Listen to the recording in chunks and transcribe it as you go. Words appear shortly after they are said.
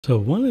So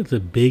one of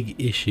the big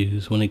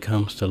issues when it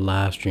comes to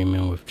live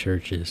streaming with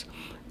churches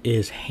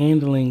is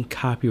handling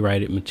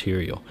copyrighted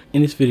material.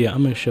 In this video,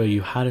 I'm going to show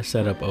you how to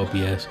set up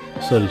OBS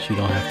so that you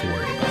don't have to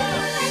worry about that.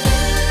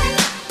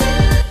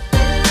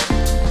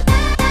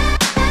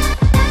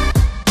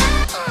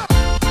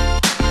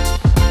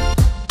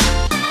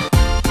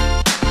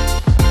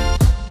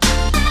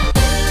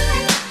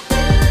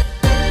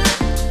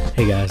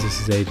 Hey guys,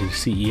 this is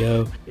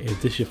AJaytheCEO.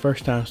 If this is your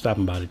first time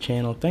stopping by the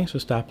channel, thanks for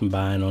stopping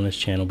by. And on this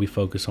channel, we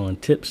focus on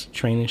tips,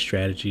 training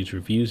strategies,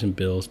 reviews, and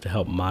builds to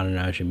help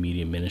modernize your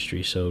media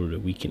ministry so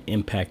that we can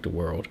impact the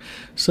world.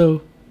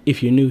 So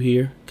if you're new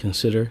here,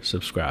 consider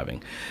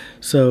subscribing.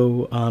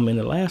 So in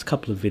the last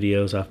couple of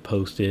videos I've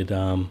posted,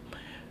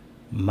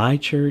 my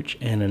church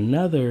and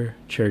another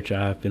church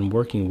I've been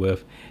working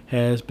with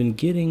has been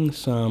getting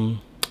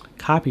some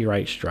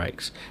copyright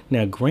strikes.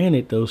 Now,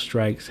 granted, those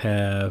strikes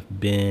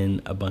have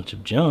been a bunch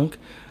of junk,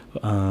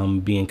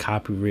 being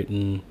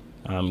copywritten,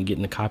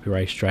 getting a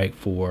copyright strike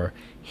for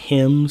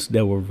hymns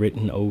that were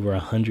written over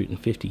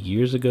 150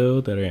 years ago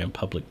that are in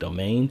public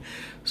domain.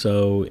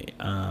 So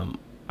I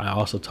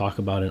also talk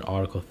about in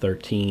Article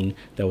 13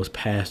 that was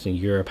passed in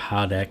Europe,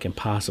 how that can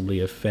possibly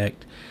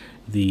affect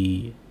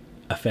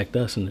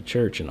us in the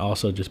church, and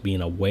also just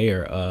being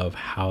aware of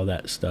how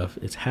that stuff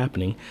is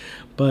happening.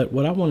 But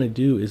what I want to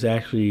do is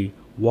actually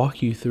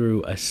walk you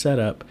through a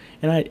setup,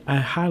 and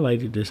I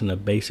highlighted this in a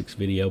basics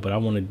video, but I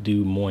want to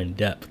do more in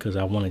depth because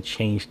I want to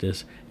change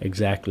this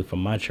exactly for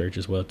my church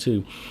as well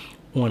too,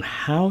 on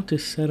how to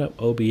set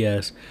up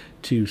OBS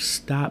to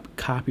stop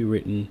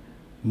copywritten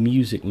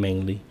music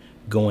mainly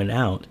going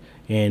out.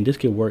 And this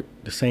could work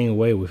the same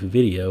way with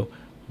video,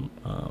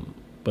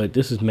 but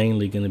this is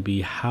mainly going to be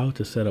how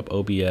to set up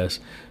OBS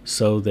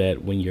so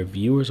that when your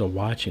viewers are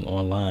watching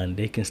online,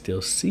 they can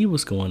still see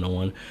what's going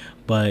on,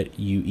 but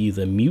you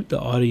either mute the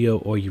audio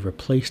or you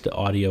replace the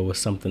audio with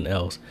something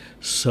else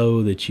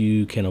so that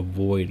you can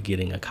avoid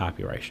getting a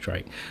copyright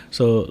strike.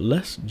 So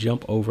let's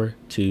jump over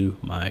to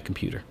my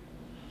computer.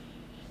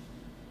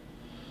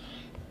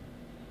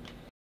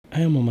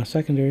 I am on my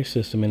secondary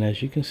system, and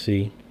as you can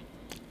see,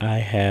 I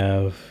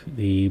have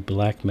the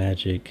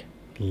Blackmagic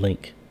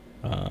link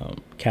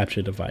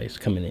capture device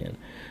coming in.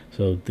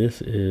 So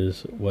this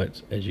is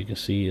what, as you can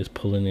see, is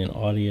pulling in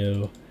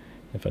audio.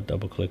 If I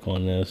double click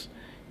on this,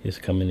 it's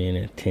coming in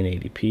at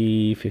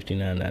 1080p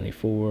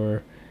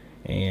 5994,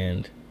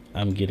 and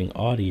I'm getting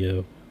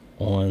audio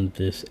on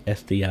this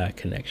SDI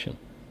connection.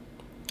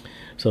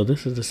 So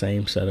this is the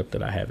same setup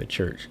that I have at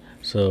church.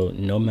 So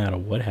no matter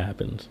what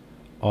happens,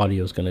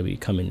 audio is going to be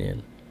coming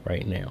in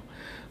right now.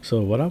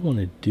 So what I want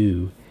to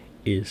do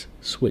is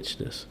switch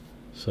this.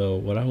 So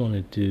what I want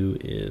to do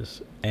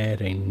is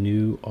add a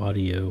new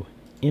audio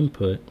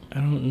input. I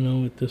don't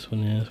know what this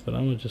one is, but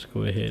I'm going to just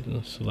go ahead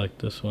and select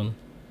this one.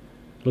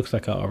 Looks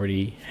like I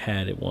already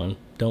had it one.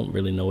 Don't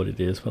really know what it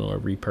is, but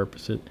I'm going to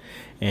repurpose it.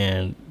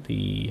 And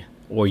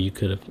or you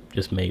could have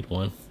just made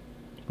one,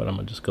 but I'm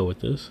going to just go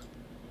with this.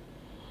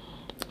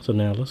 So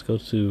now let's go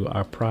to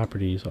our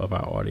properties of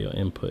our audio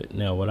input.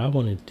 Now what I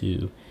want to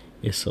do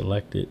is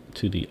select it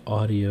to the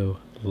audio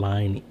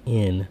line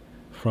in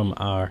from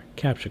our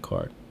capture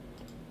card.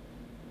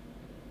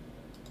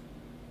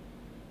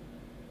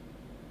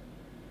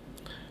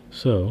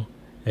 So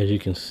as you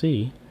can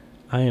see,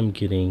 I am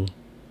getting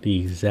the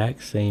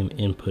exact same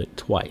input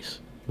twice,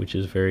 which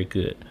is very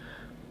good.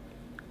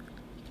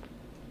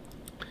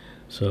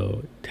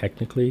 So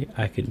technically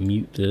I could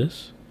mute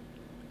this,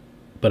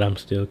 but I'm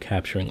still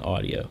capturing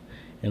audio.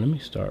 And let me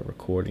start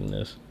recording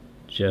this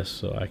just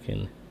so I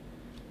can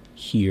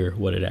hear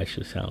what it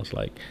actually sounds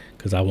like,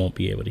 because I won't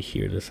be able to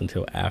hear this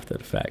until after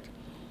the fact.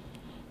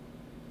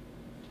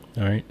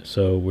 All right,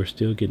 so we're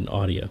still getting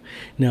audio.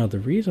 Now, the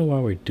reason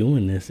why we're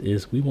doing this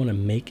is we want to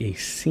make a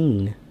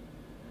scene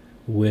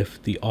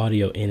with the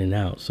audio in and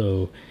out.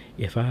 So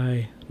if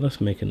let's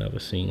make another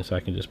scene so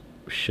I can just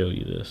show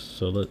you this.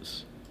 So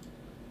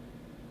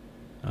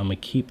I'm gonna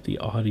keep the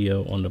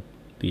audio on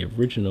the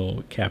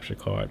original capture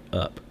card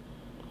up.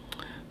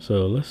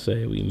 So let's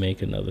say we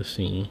make another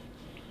scene,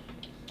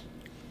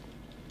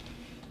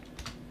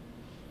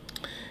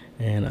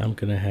 and I'm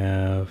gonna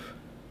have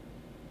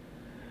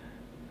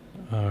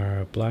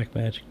our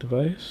Blackmagic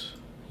device,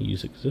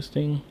 use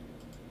existing,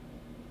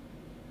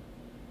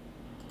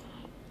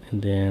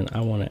 and then I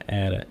want to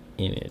add an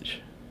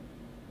image,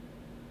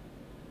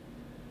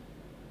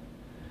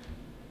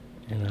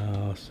 and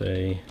I'll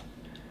say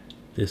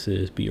this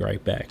is be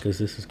right back, because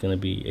this is going to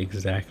be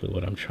exactly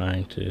what I'm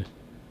trying to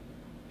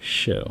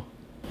show.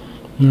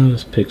 Now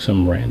let's pick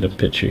some random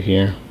picture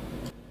here.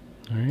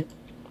 All right,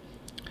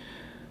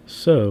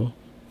 so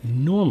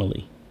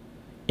normally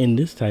in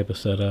this type of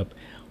setup,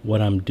 what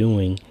I'm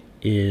doing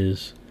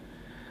is,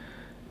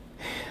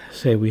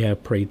 say we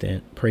have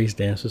praise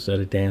dancers that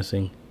are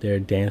dancing.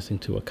 They're dancing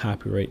to a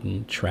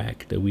copyrighted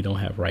track that we don't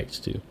have rights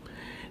to.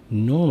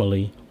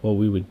 Normally, what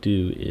we would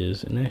do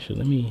is, and actually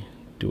let me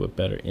do a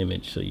better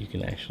image so you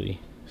can actually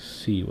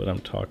see what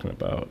I'm talking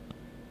about.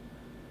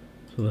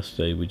 So let's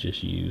say we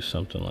just use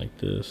something like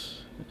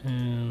this,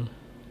 and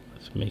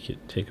Let's make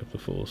it take up the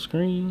full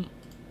screen.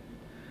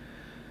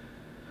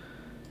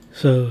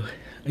 So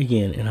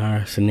again, in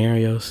our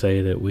scenario,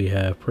 say that we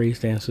have praise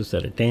dancers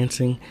that are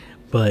dancing,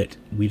 but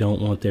we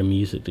don't want their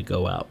music to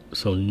go out.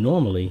 So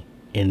normally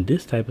in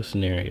this type of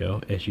scenario,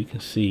 as you can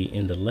see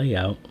in the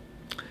layout,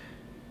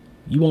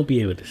 you won't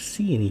be able to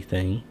see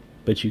anything,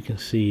 but you can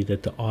see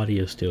that the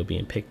audio is still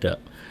being picked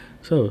up.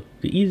 So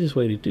the easiest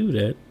way to do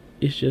that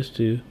is just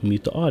to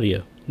mute the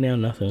audio. Now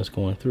nothing is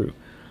going through.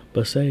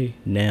 But say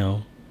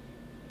now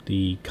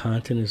the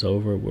content is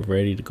over, we're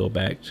ready to go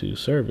back to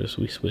service,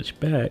 we switch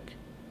back.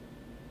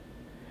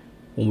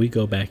 When we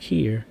go back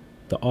here,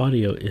 the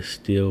audio is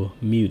still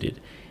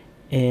muted.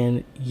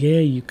 And yeah,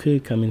 you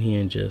could come in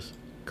here and just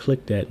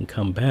click that and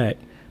come back,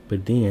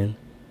 but then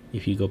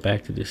if you go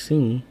back to the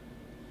scene,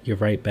 you're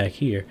right back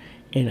here.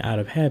 And out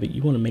of habit,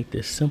 you want to make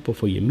this simple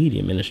for your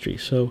media ministry.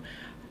 So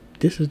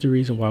this is the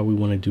reason why we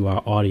want to do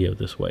our audio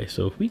this way.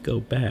 So if we go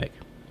back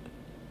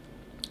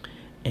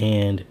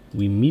and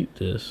we mute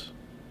this,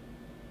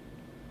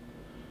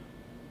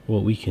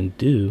 what we can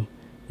do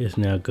is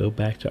now go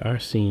back to our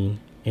scene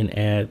and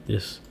add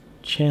this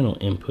channel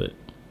input.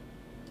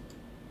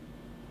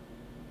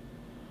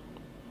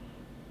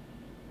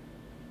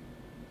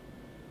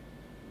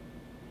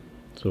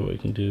 So what we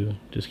can do,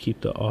 just keep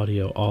the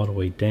audio all the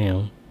way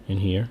down in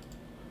here,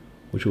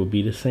 which will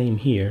be the same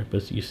here,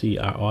 but you see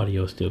our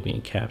audio is still being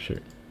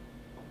captured.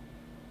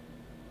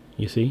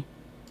 You see?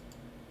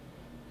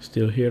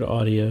 Still hear the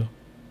audio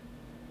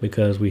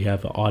because we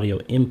have the audio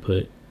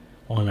input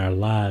on our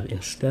live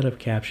instead of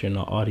capturing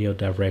the audio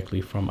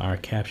directly from our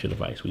capture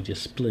device. We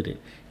just split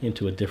it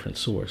into a different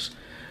source.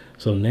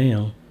 So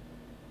now,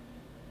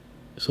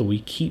 so we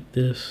keep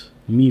this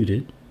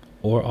muted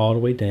or all the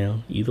way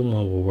down, either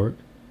one will work.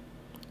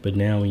 But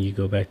now when you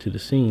go back to the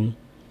scene,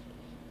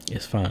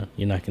 it's fine.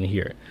 You're not going to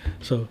hear it.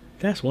 So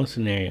that's one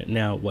scenario.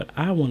 Now, what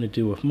I want to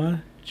do with my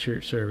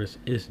church service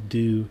is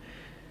do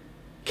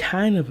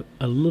kind of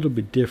a little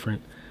bit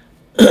different.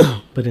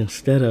 But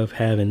instead of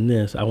having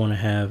this, I want to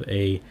have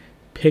a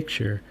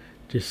picture,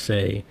 just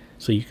say,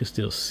 so you can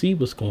still see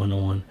what's going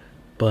on,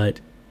 but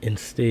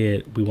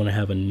instead we want to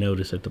have a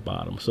notice at the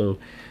bottom. So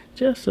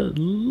just a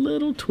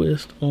little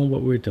twist on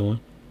what we're doing.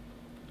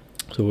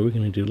 So what we're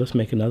going to do, let's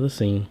make another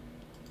scene.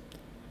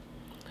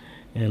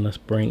 And let's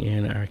bring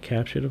in our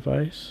capture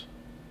device,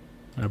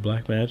 our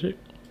Blackmagic.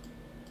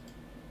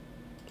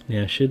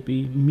 Now it should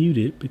be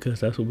muted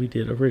because that's what we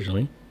did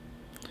originally.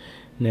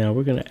 Now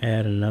we're going to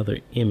add another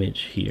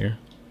image here.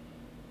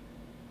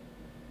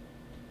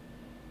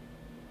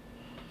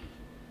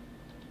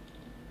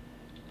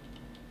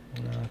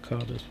 And I'll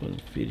call this one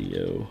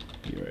video.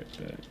 Be right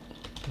back.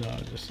 And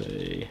I'll just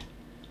say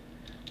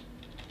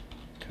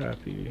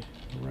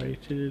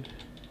copyrighted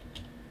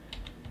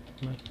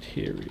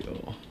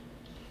material.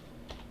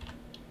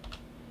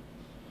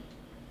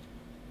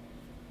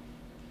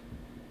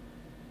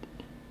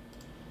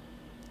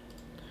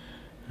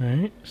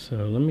 Alright, so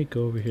let me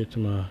go over here to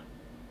my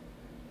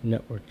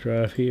network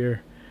drive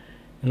here,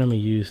 and I'm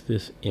going to use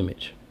this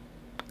image.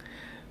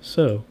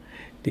 So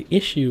the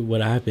issue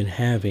what I've been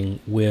having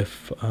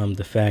with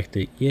the fact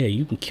that, yeah,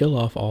 you can kill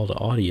off all the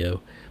audio,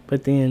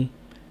 but then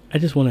I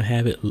just want to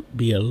have it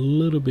be a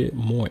little bit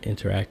more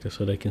interactive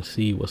so they can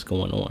see what's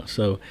going on.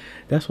 So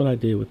that's what I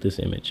did with this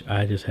image.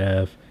 I just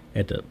have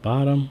at the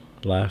bottom,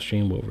 live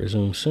stream will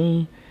resume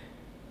soon.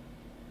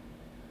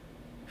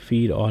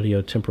 Feed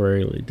audio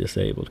temporarily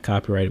disabled.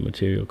 Copyrighted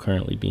material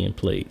currently being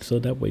played. So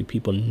that way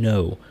people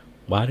know,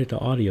 why did the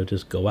audio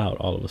just go out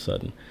all of a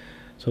sudden?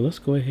 So let's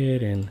go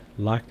ahead and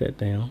lock that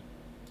down.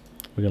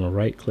 We're going to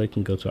right click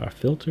and go to our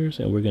filters,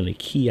 and we're going to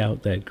key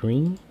out that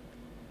green.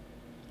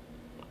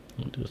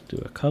 Just do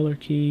a color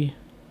key.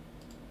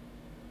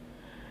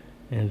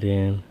 And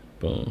then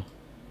boom.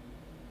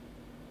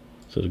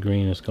 So the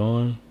green is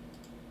gone.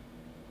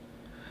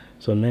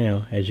 So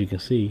now, as you can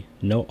see,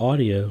 no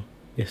audio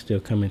is still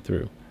coming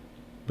through,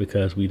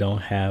 because we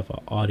don't have an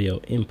audio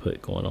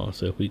input going on.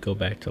 So if we go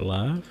back to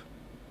live,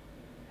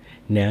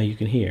 now you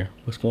can hear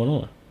what's going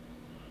on.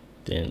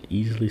 Then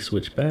easily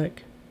switch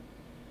back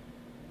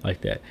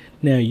like that.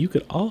 Now you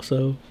could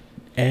also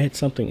add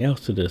something else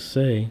to this.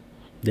 Say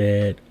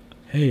that,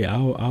 hey, I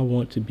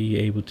want to be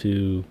able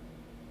to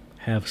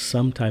have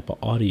some type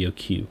of audio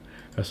cue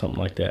or something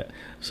like that.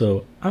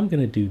 So I'm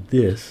going to do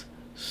this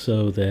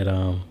so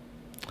that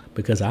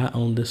because I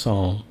own this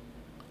song,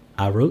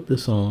 I wrote the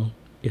song,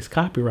 it's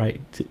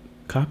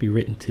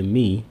copywritten to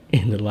me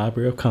in the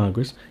Library of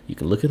Congress. You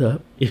can look it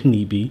up if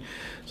need be.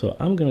 So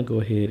I'm going to go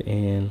ahead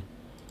and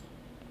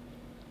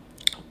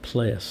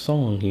play a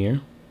song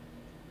here.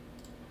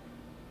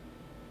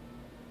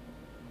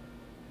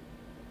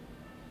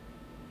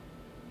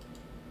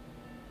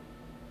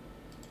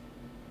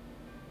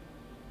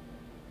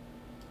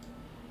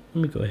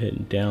 Let me go ahead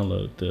and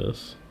download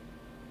this.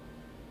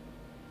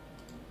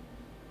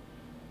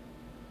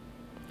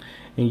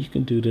 And you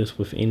can do this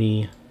with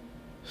any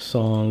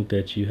song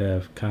that you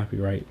have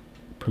copyright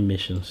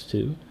permissions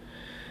to.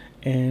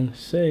 And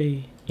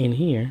say in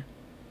here,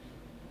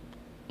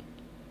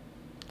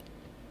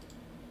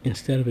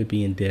 instead of it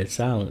being dead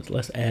silence,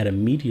 let's add a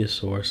media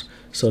source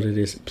so that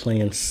it's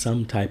playing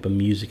some type of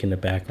music in the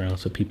background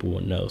so people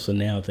will know. So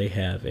now they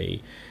have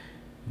a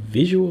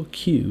visual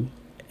cue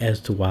as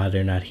to why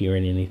they're not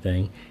hearing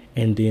anything,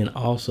 and then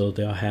also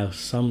they'll have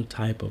some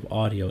type of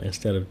audio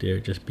instead of there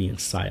just being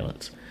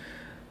silence.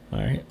 All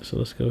right, so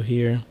let's go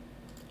here.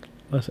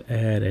 Let's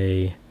add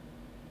a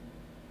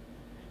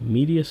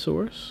media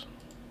source.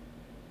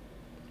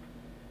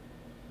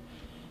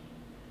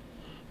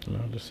 And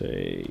I'll just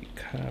say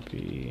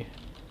copy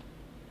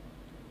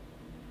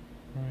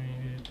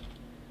right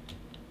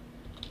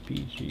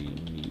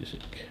BG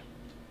music.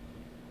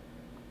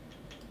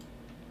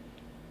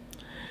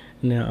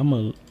 Now I'm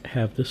gonna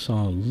have this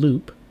song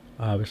loop,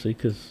 obviously,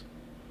 because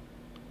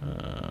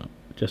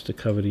just to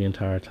cover the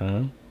entire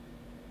time.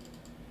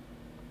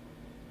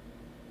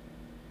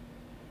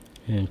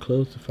 And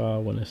close the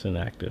file when it's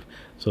inactive.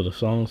 So the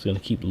song's gonna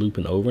keep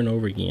looping over and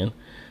over again,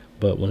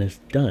 but when it's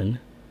done,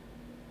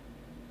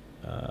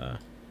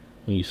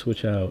 when you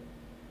switch out,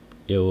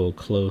 it will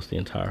close the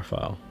entire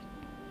file.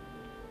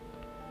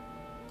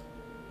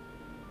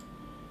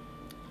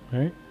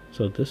 Alright,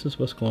 so this is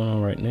what's going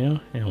on right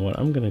now, and what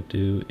I'm going to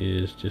do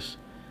is just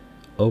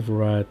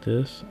override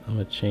this. I'm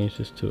going to change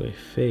this to a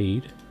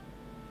fade,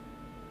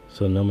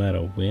 so no matter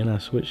when I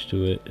switch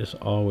to it, it's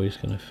always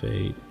going to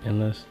fade. And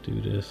let's do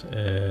this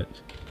at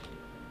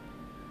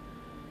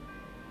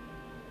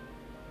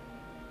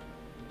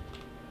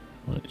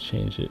I'm going to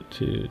change it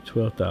to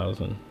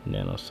 12,000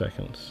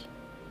 nanoseconds.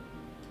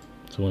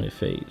 So when it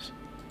fades.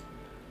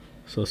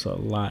 So it's a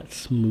lot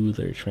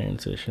smoother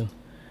transition.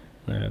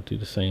 And I have to do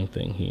the same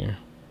thing here.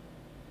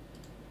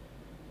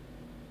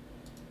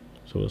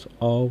 So it's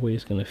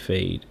always going to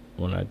fade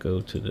when I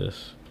go to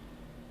this.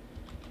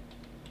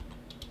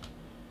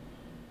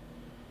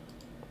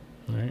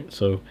 Alright,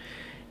 so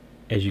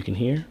as you can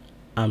hear,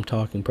 I'm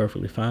talking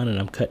perfectly fine, and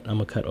I'm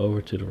gonna cut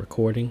over to the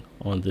recording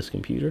on this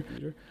computer.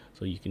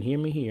 So you can hear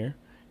me here,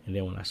 and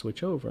then when I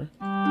switch over,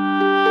 and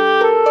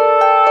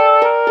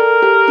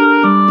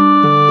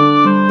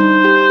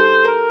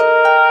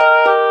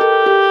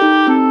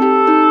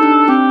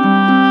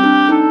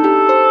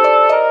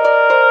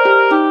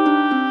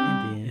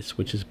then it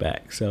switches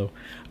back. So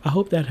I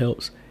hope that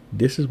helps.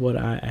 This is what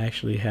I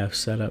actually have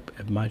set up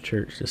at my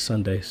church this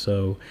Sunday.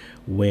 So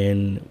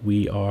when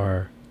we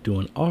are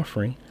doing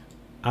offering,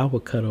 I will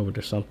cut over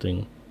to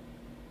something.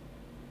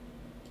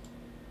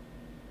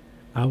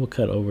 I will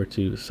cut over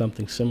to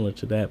something similar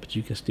to that, but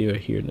you can still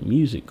hear the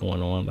music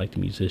going on like the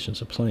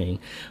musicians are playing.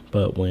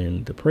 But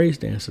when the praise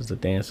dancers are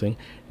dancing,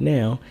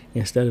 now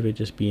instead of it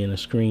just being a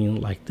screen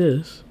like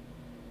this,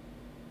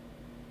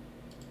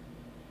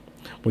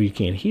 where you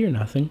can't hear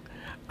nothing,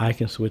 I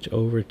can switch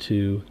over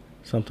to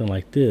something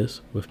like this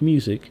with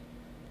music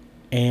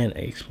and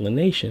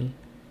explanation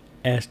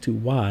as to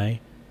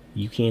why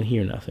you can't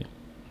hear nothing.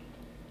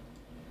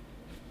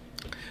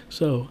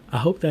 So I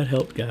hope that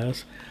helped,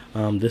 guys.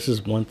 This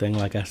is one thing,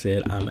 like I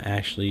said, I'm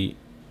actually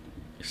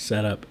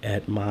set up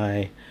at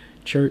my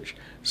church,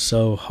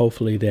 so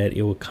hopefully that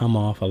it will come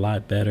off a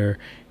lot better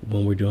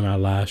when we're doing our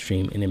live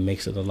stream, and it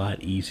makes it a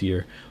lot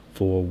easier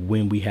for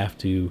when we have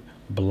to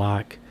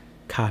block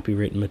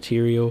copywritten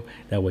material.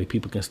 That way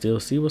people can still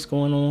see what's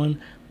going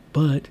on,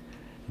 but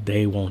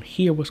they won't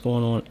hear what's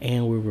going on,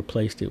 and we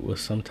replaced it with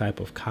some type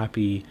of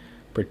copy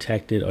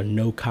protected or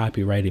no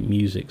copyrighted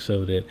music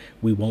so that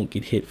we won't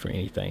get hit for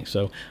anything.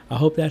 So I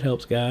hope that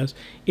helps, guys.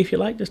 If you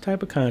like this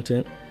type of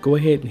content, go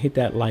ahead and hit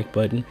that like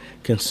button,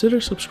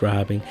 consider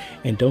subscribing,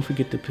 and don't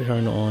forget to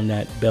turn on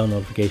that bell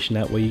notification.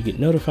 That way you get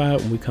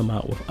notified when we come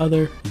out with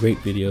other great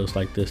videos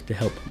like this to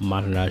help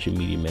modernize your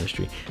media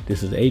ministry.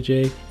 This is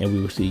AJ, and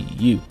we will see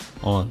you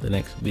on the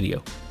next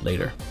video.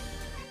 Later.